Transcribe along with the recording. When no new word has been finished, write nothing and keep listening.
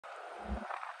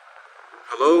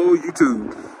Hello,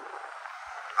 YouTube.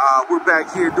 We're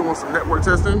back here doing some network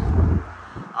testing.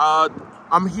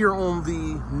 I'm here on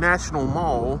the National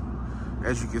Mall.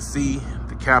 As you can see,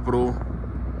 the Capitol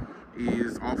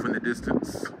is off in the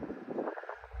distance.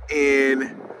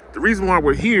 And the reason why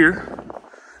we're here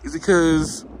is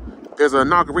because there's an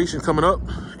inauguration coming up,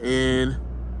 and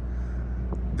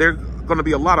there are going to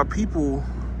be a lot of people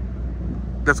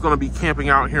that's going to be camping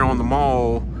out here on the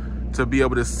mall to be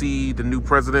able to see the new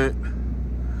president.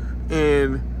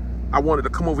 And I wanted to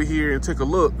come over here and take a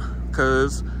look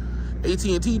because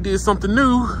AT&T did something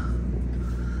new,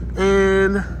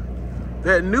 and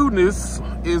that newness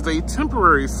is a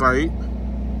temporary site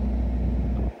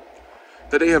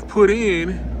that they have put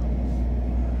in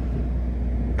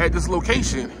at this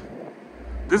location.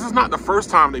 This is not the first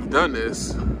time they've done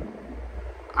this.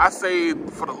 I say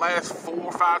for the last 4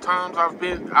 or 5 times I've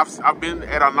been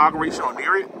at Inauguration or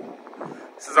near it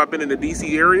since I've been in the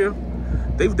DC area.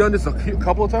 They've done this a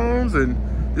couple of times, and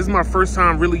this is my first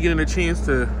time really getting a chance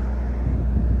to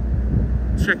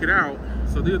check it out.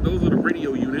 So those are the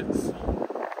radio units.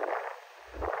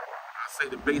 I say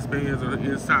the basebands are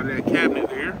inside of that cabinet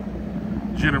there.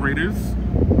 Generators.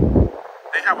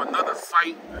 They have another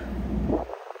site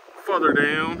further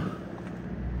down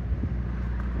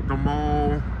the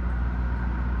mall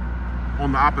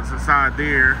on the opposite side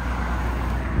there.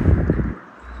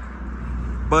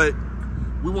 But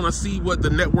we want to see what the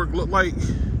network looked like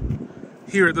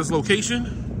here at this location.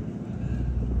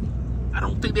 I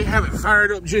don't think they have it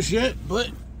fired up just yet, but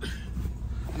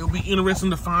it'll be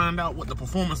interesting to find out what the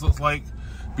performance looks like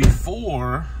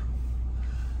before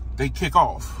they kick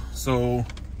off. So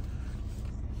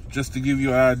just to give you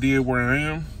an idea where I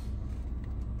am,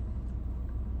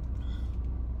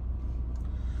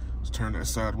 let's turn that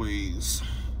sideways.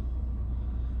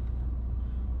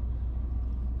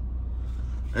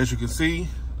 As you can see,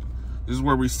 this is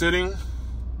where we're sitting.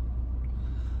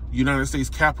 United States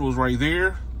Capitol is right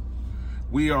there.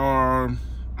 We are,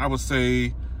 I would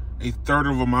say, a third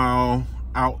of a mile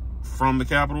out from the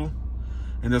Capitol.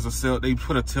 And there's a cell, they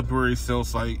put a temporary cell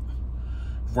site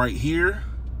right here.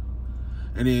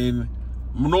 And then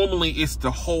normally it's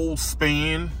the whole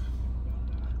span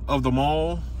of the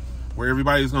mall where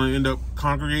everybody's gonna end up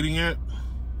congregating at.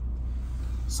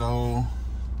 So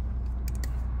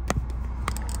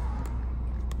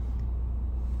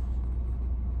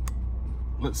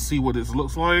let's see what this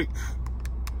looks like.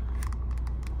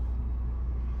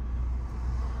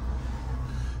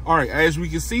 All right, as we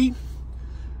can see,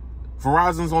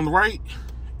 Verizon's on the right,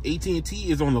 AT&T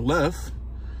is on the left,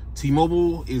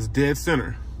 T-Mobile is dead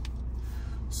center.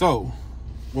 So,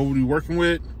 what we'll be working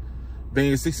with,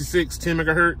 band 66, 10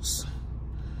 megahertz,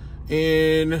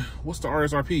 and what's the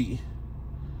RSRP?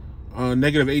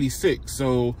 Negative 86.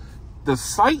 So, the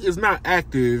site is not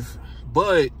active,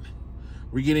 but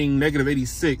we're getting negative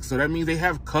 86, so that means they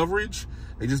have coverage.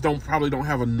 They just probably don't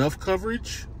have enough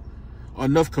coverage,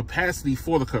 enough capacity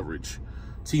for the coverage.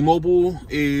 T-Mobile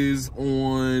is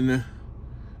on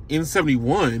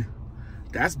N71.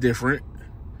 That's different.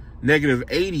 Negative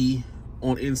 80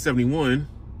 on N71.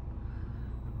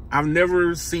 I've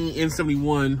never seen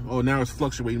N71. Oh, now it's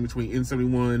fluctuating between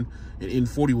N71 and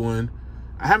N41.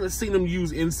 I haven't seen them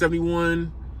use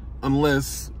N71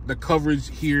 unless the coverage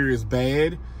here is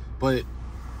bad, but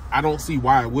I don't see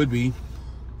why it would be.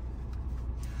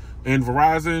 And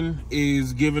Verizon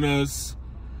is giving us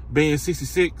band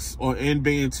 66 and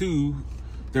band 2.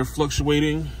 They're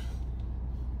fluctuating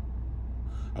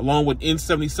along with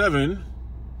N77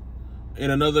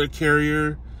 and another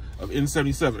carrier of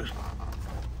N77.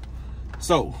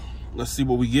 So let's see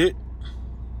what we get.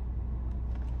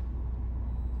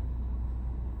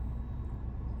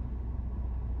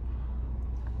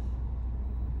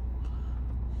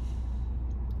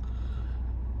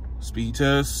 Speed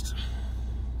test.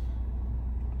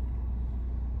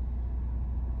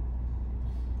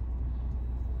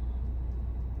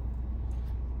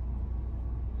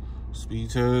 Speed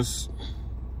test.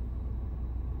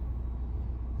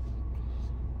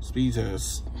 Speed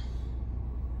test.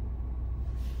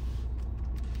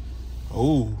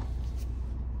 Oh,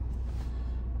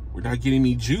 we're not getting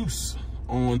any juice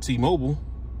on T-Mobile.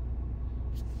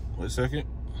 Wait a second.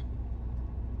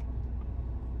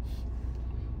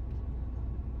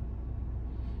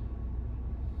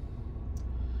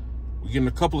 We're getting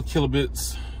a couple of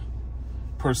kilobits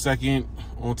per second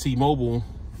on T-Mobile.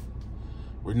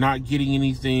 We're not getting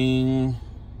anything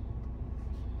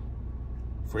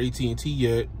for AT&T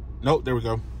yet. Nope, there we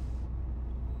go.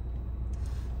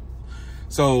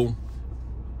 So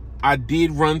I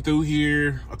did run through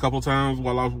here a couple times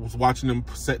while I was watching them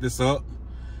set this up,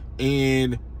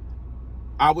 and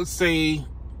I would say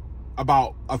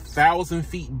about 1,000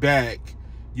 feet back,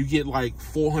 you get like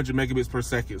 400 megabits per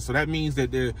second. So that means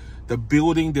that the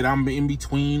building that I'm in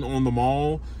between on the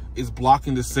mall is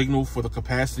blocking the signal for the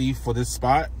capacity for this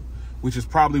spot, which is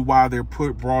probably why they're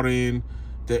brought in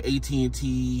the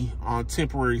AT&T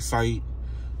temporary site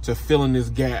to fill in this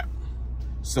gap.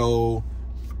 So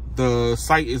the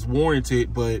site is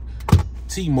warranted, but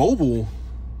T-Mobile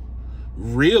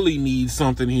really needs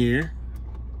something here.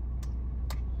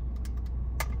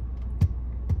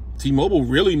 T-Mobile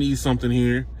really needs something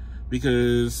here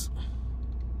because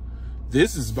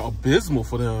this is abysmal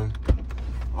for them.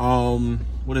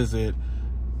 What is it?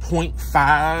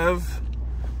 0.5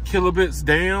 kilobits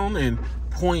down and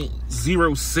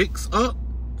 0.06 up.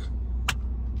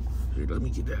 Here, let me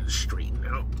get that straightened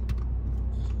out.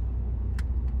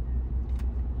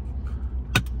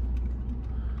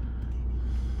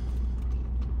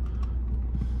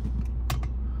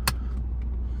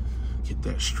 Get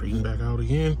that straightened back out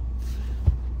again.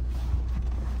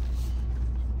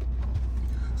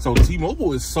 So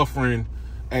T-Mobile is suffering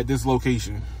at this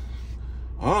location.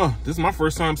 This is my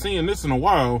first time seeing this in a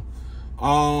while.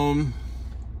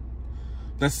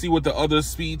 Let's see what the other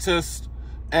speed test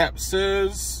app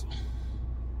says.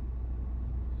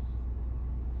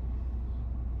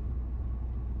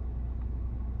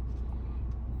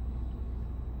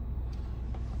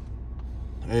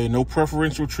 Hey, no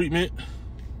preferential treatment.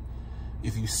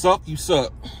 If you suck, you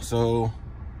suck. So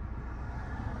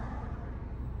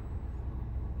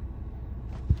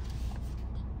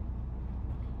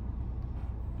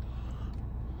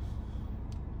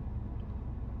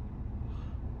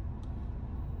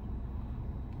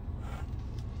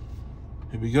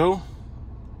here we go.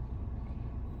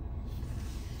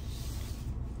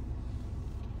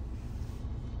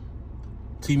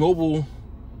 T-Mobile,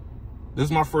 this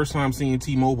is my first time seeing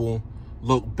T-Mobile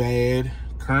look bad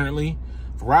currently.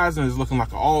 Verizon is looking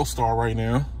like an all-star right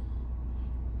now.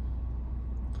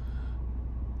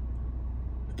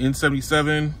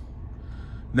 N77,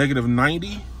 negative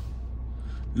 90,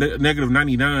 negative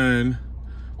 99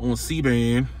 on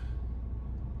C-band.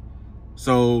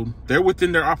 So they're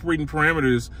within their operating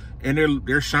parameters and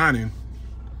they're shining.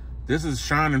 This is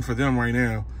shining for them right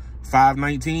now.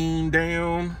 519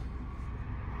 down.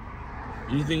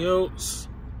 Anything else?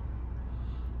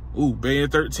 Ooh,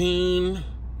 band 13,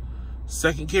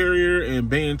 second carrier, and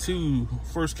band 2,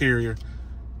 first carrier.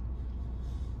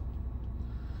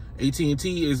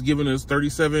 AT&T is giving us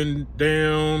 37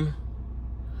 down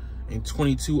and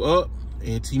 22 up,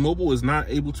 and T-Mobile is not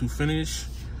able to finish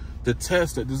the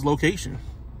test at this location.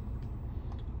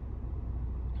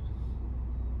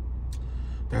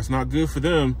 That's not good for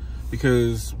them,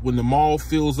 because when the mall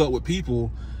fills up with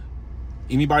people,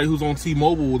 anybody who's on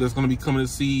T-Mobile that's going to be coming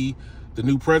to see the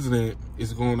new president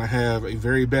is going to have a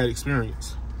very bad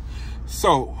experience.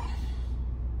 So,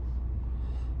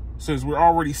 since we're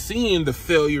already seeing the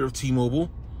failure of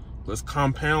T-Mobile, let's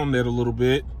compound that a little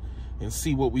bit and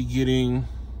see what we're getting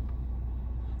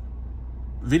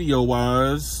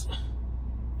video-wise,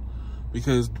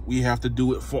 because we have to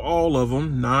do it for all of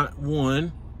them, not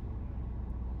one.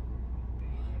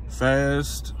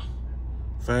 Fast,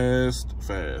 fast,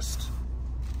 fast.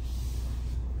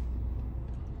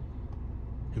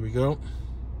 Here we go.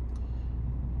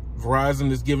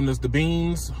 Verizon is giving us the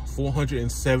beans,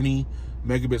 470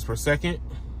 megabits per second.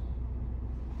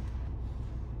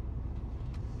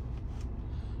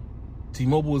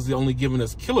 T-Mobile is only giving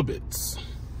us kilobits,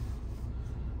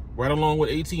 right along with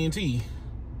AT&T.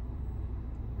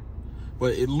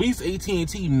 But at least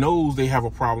AT&T knows they have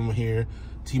a problem here.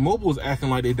 T-Mobile is acting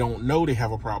like they don't know they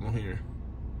have a problem here.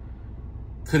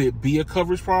 Could it be a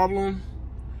coverage problem?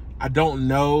 I don't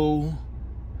know.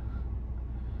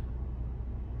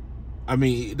 I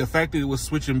mean, the fact that it was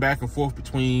switching back and forth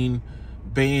between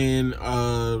band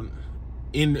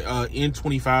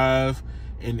N25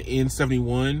 and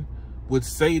N71 would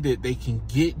say that they can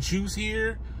get juice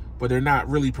here, but they're not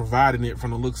really providing it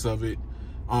from the looks of it.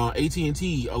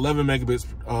 AT&T 11 megabits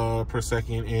per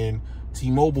second, and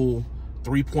T-Mobile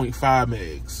 3.5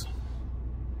 megs.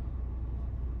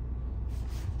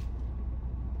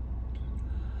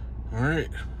 All right.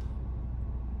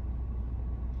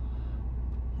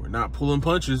 We're not pulling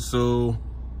punches, so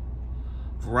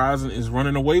Verizon is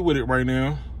running away with it right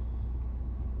now.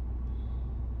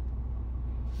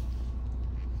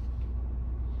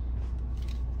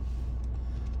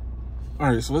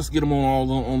 All right, so let's get them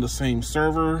all on the same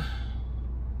server.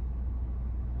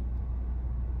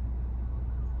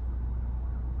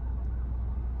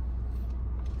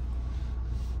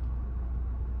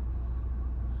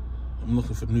 I'm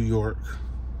looking for New York.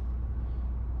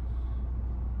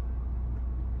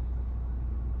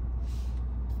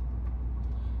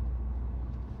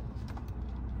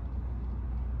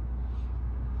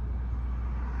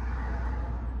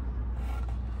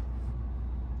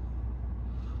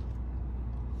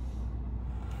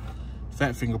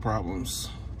 Fat finger problems.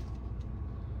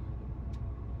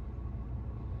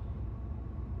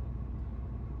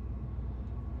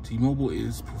 T-Mobile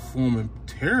is performing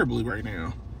terribly right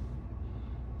now.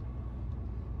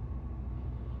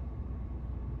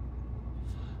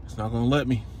 It's not gonna let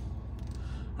me.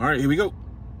 All right, here we go.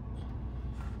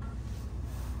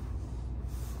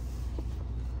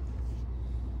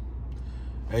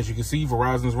 As you can see,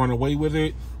 Verizon's run away with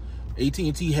it.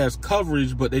 AT&T has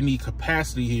coverage, but they need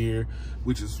capacity here,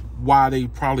 which is why they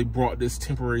probably brought this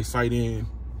temporary site in.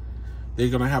 They're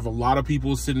gonna have a lot of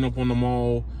people sitting up on the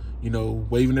mall, you know,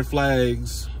 waving their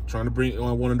flags, trying to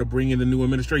wanting to bring in the new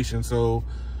administration. So,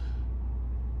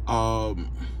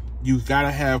 you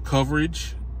gotta have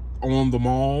coverage on the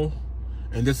mall,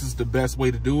 and this is the best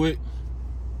way to do it.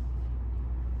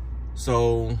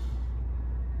 So,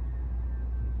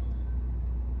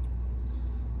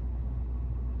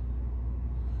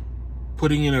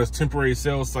 putting in a temporary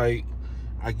cell site,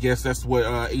 I guess that's what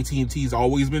AT&T's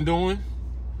always been doing.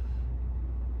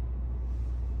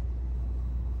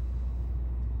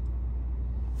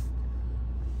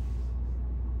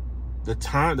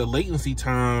 The latency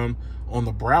time on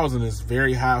the browsing is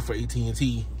very high for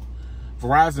AT&T.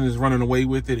 Verizon is running away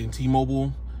with it, and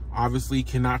T-Mobile obviously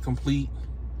cannot complete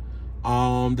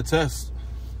the test.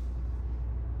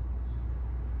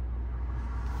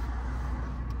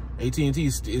 AT&T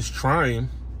is trying.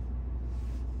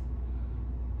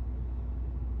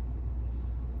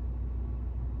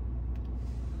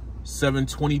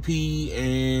 $720p,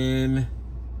 and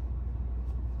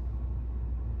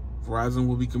Verizon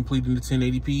will be completing the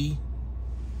 1080p.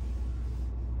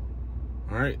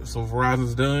 All right, so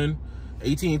Verizon's done.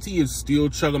 AT&T is still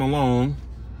chugging along.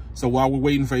 So while we're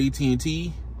waiting for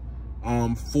AT&T,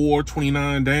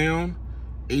 429 down,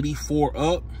 84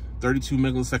 up, 32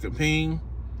 millisecond ping.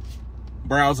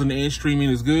 Browsing and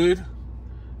streaming is good.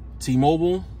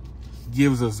 T-Mobile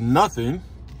gives us nothing,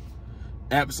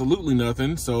 absolutely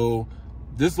nothing. So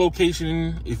this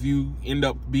location, if you end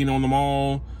up being on the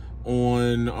mall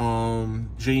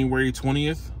on January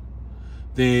 20th,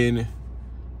 then,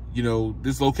 you know,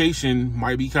 this location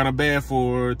might be kind of bad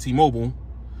for T-Mobile,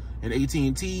 and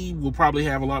AT&T will probably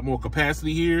have a lot more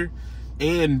capacity here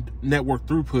and network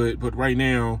throughput, but right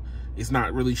now it's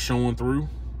not really showing through.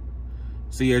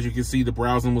 See, as you can see, the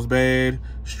browsing was bad.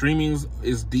 Streaming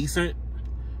is decent.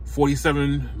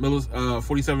 47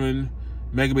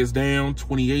 megabits down,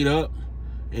 28 up,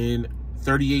 and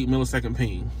 38 millisecond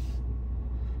ping.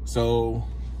 So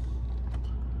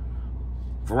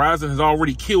Verizon has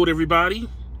already killed everybody,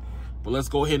 but let's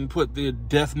go ahead and put the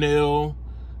death nail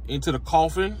into the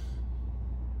coffin.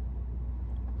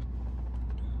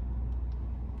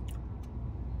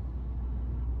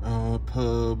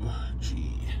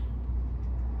 PUBG.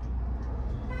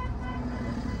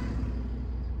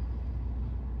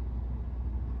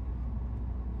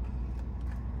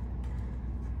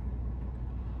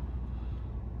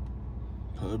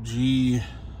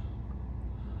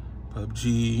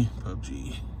 PUBG,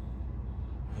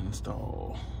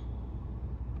 install.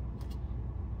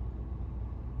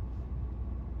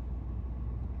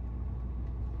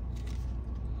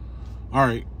 All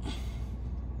right.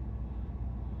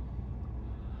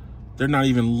 They're not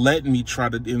even letting me try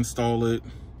to install it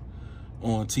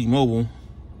on T-Mobile.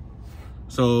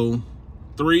 So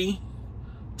 3,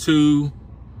 2,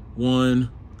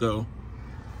 1, go.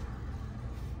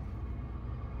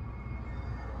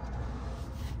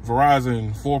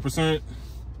 Verizon 4%,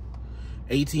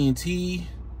 AT&T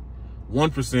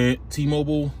 1%,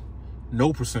 T-Mobile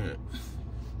no percent.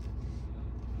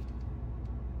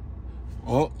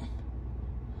 Oh,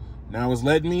 now it's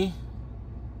letting me.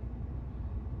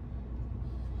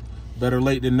 Better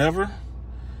late than never.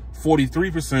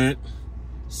 43%,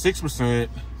 6%,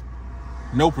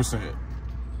 no percent.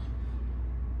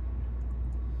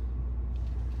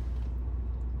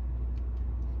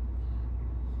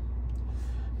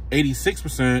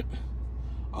 %,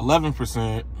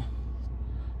 11%,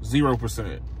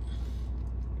 0%.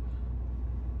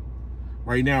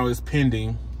 Right now it's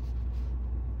pending.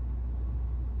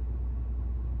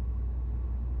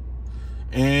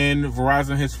 And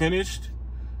Verizon has finished.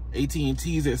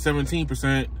 AT&T is at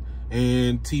 17%,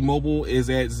 and T-Mobile is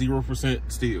at 0%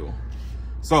 still.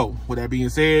 So with that being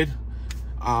said,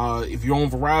 if you're on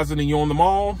Verizon and you're on the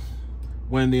mall,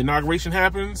 when the inauguration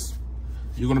happens,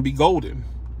 you're gonna be golden.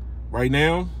 Right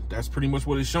now, that's pretty much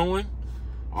what it's showing.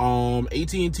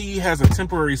 AT&T has a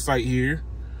temporary site here,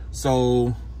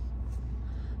 so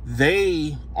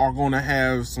they are going to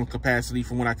have some capacity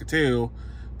from what I could tell,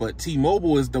 but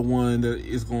T-Mobile is the one that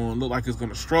is going to look like it's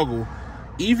going to struggle,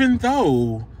 even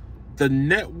though the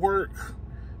network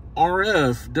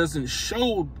RF doesn't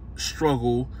show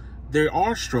struggle, they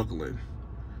are struggling.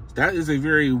 That is a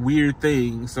very weird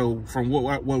thing. So from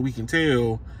what we can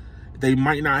tell, they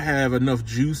might not have enough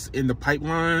juice in the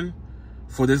pipeline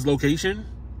for this location,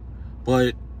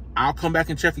 but I'll come back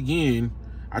and check again.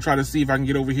 I try to see if I can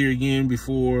get over here again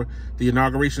before the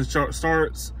inauguration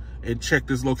starts and check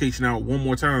this location out one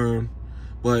more time.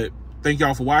 But thank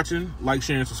y'all for watching. Like,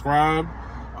 share, and subscribe.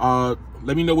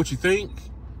 Let me know what you think.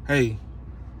 Hey,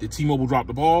 did T-Mobile drop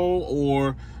the ball,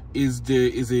 or is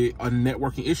it a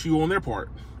networking issue on their part?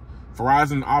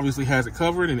 Verizon obviously has it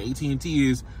covered, and AT&T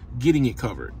is getting it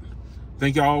covered.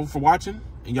 Thank y'all for watching,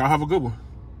 and y'all have a good one.